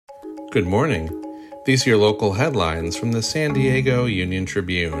Good morning. These are your local headlines from the San Diego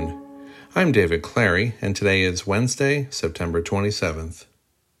Union-Tribune. I'm David Clary, and today is Wednesday, September 27th.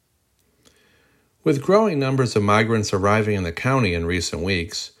 With growing numbers of migrants arriving in the county in recent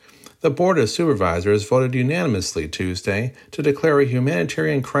weeks, the Board of Supervisors voted unanimously Tuesday to declare a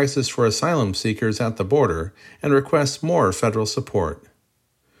humanitarian crisis for asylum seekers at the border and request more federal support.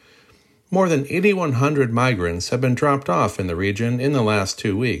 More than 8,100 migrants have been dropped off in the region in the last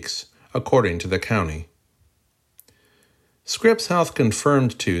 2 weeks, according to the county. Scripps Health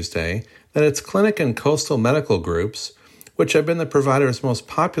confirmed Tuesday that its clinic and coastal medical groups, which have been the provider's most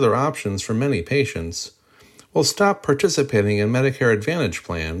popular options for many patients, will stop participating in Medicare Advantage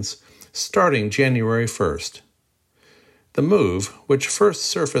plans starting January 1st. The move, which first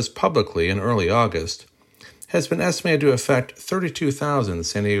surfaced publicly in early August, has been estimated to affect 32,000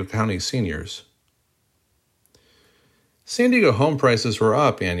 San Diego County seniors. San Diego home prices were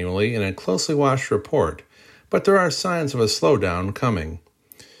up annually in a closely watched report, but there are signs of a slowdown coming.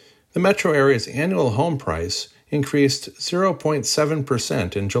 The metro area's annual home price increased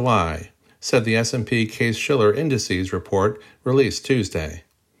 0.7% in July, said the S&P Case-Shiller Indices report released Tuesday.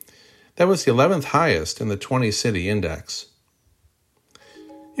 That was the 11th highest in the 20-city index.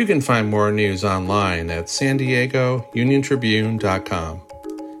 You can find more news online at san diegouniontribune.com.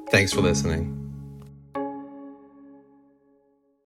 Thanks for listening.